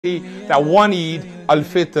that one Eid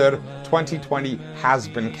al-Fitr 2020 has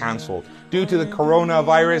been cancelled. Due to the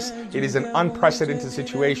coronavirus, it is an unprecedented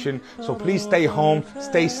situation, so please stay home,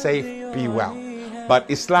 stay safe, be well. But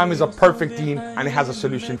Islam is a perfect deen and it has a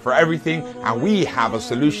solution for everything, and we have a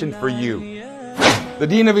solution for you. The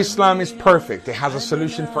deen of Islam is perfect. It has a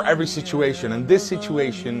solution for every situation, and this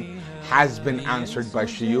situation has been answered by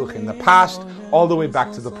shuyukh in the past, all the way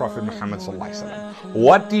back to the Prophet Muhammad sallallahu alaihi wasallam.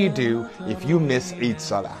 What do you do if you miss Eid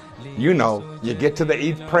Salah? You know, you get to the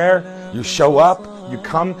Eid prayer, you show up, you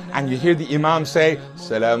come and you hear the Imam say,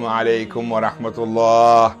 Assalamu alaikum wa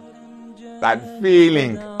rahmatullah. That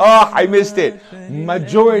feeling, oh, I missed it.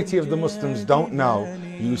 Majority of the Muslims don't know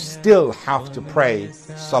you still have to pray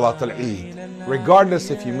Salatul Eid, regardless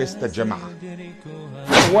if you missed the Jama'ah.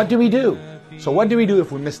 So what do we do? So what do we do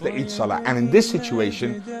if we miss the Eid Salah? And in this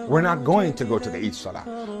situation, we're not going to go to the Eid Salah.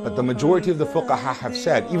 But the majority of the fuqaha have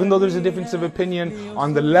said, even though there's a difference of opinion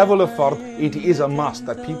on the level of fard, it is a must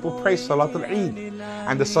that people pray Salatul Eid.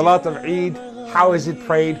 And the Salat of Eid, how is it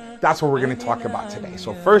prayed? That's what we're going to talk about today.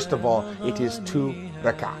 So first of all, it is 2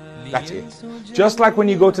 rak'ah. That's it. Just like when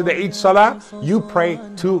you go to the Eid Salah, you pray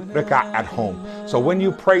 2 rak'ah at home. So when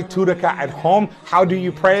you pray 2 rak'ah at home, how do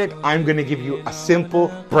you pray it? I'm going to give you a simple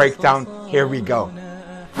breakdown. Here we go.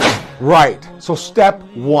 Right. So step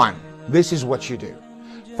 1. This is what you do.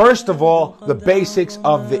 First of all, the basics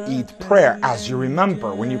of the Eid prayer. As you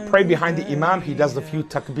remember, when you pray behind the Imam, he does a few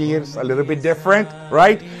takbirs, a little bit different,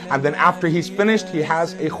 right? And then after he's finished, he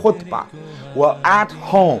has a khutbah. Well, at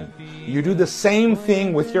home, you do the same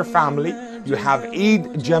thing with your family. You have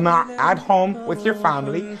Eid Jama'ah at home with your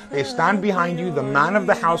family. They stand behind you. The man of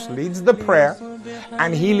the house leads the prayer,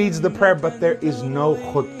 and he leads the prayer, but there is no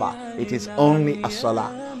khutbah. It is only a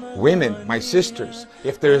salah. Women, my sisters,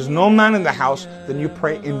 if there is no man in the house, then you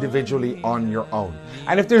pray individually on your own.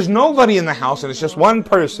 And if there's nobody in the house and it's just one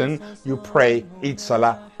person, you pray Eid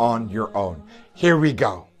Salah on your own. Here we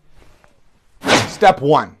go. Step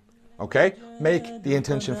 1. Okay? Make the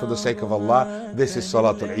intention for the sake of Allah. This is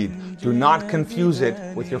Salatul Eid. Do not confuse it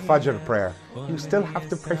with your Fajr prayer. You still have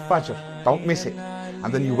to pray Fajr. Don't miss it.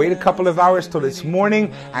 And then you wait a couple of hours till it's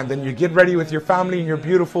morning, and then you get ready with your family in your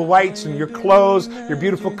beautiful whites and your clothes, your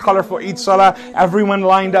beautiful colorful Eid Salah, everyone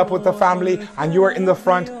lined up with the family, and you are in the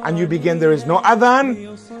front, and you begin. There is no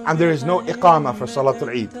adhan, and there is no iqamah for Salatul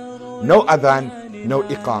Eid. No adhan, no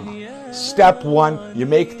iqamah. Step 1, you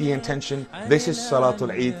make the intention. This is Salatul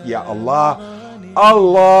Eid. Ya Allah,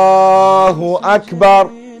 Allahu Akbar.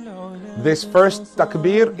 This first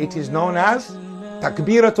takbir, it is known as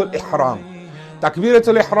Takbiratul Ihram.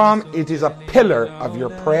 Takbiratul Ihram, it is a pillar of your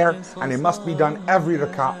prayer, and it must be done every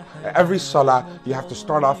rak'ah, every salah. You have to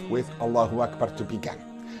start off with Allahu Akbar to begin.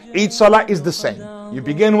 Each salah is the same. You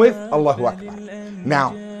begin with Allahu Akbar.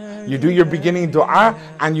 Now, you do your beginning dua,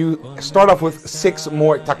 and you start off with 6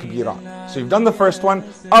 more takbirat. So you've done the first one,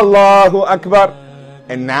 Allahu Akbar,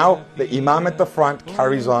 and now the Imam at the front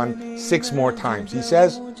carries on 6 more times. He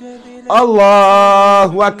says,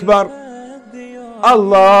 Allahu Akbar,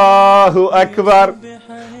 Allahu Akbar,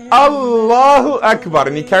 Allahu Akbar,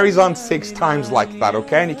 and he carries on 6 times like that,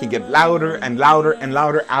 okay? And he can get louder and louder and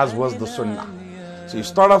louder, as was the sunnah. So you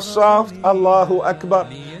start off soft, Allahu Akbar,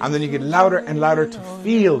 and then you get louder and louder to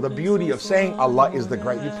feel the beauty of saying Allah is the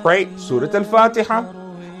great. You pray Surah Al-Fatiha,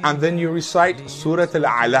 and then you recite Surah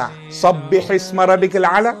Al-A'la, Sabbih isma rabbikal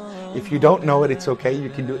a'la. If you don't know it, it's okay. You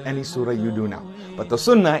can do any surah you do now. But the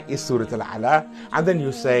sunnah is Surah Al-A'la, and then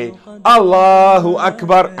you say Allahu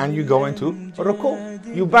Akbar, and you go into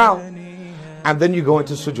ruku. You bow, and then you go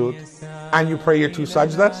into sujood, and you pray your 2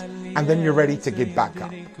 sajdas, and then you're ready to get back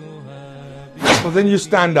up. So then you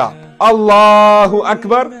stand up, Allahu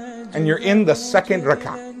Akbar, and you're in the 2nd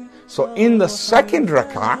rak'ah. So in the 2nd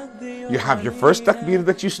rak'ah, you have your first takbir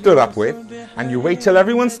that you stood up with, and you wait till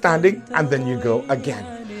everyone's standing, and then you go again.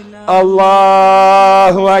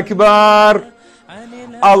 Allahu Akbar,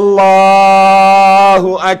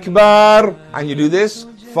 Allahu Akbar, and you do this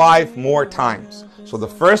 5 more times. So the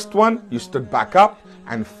first one, you stood back up,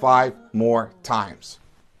 and 5 more times.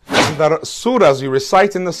 And the surahs you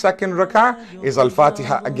recite in the 2nd rak'ah is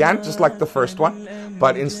Al-Fatiha again, just like the first one.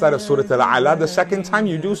 But instead of Surah Al-A'la, the 2nd time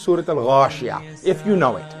you do Surah Al-Ghashiyah, if you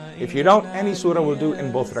know it. If you don't, any surah will do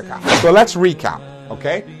in both rak'ah. So let's recap,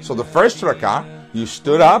 okay? So the first rak'ah, you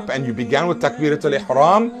stood up and you began with Takbiratul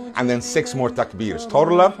Ihram, and then 6 more takbirs,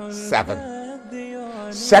 total of 7.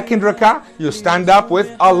 2nd rak'ah, you stand up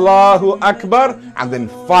with Allahu Akbar, and then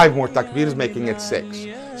 5 more takbirs, making it 6.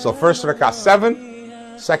 So first rak'ah 7,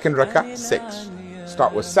 2nd rak'ah 6.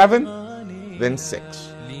 Start with 7, then 6.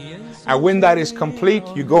 And when that is complete,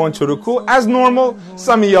 you go into ruku as normal,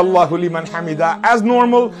 Sami Allahu liman hamida as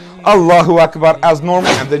normal, Allahu Akbar as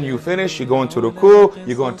normal, and then you finish, you go into ruku,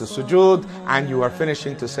 you go into sujood, and you are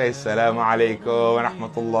finishing to say Assalamu alaikum wa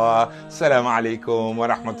rahmatullah, Assalamu alaikum wa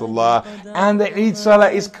rahmatullah. And the Eid Salah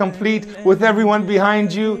is complete with everyone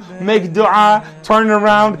behind you. Make dua, turn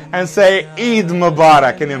around and say Eid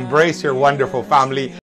Mubarak and embrace your wonderful family.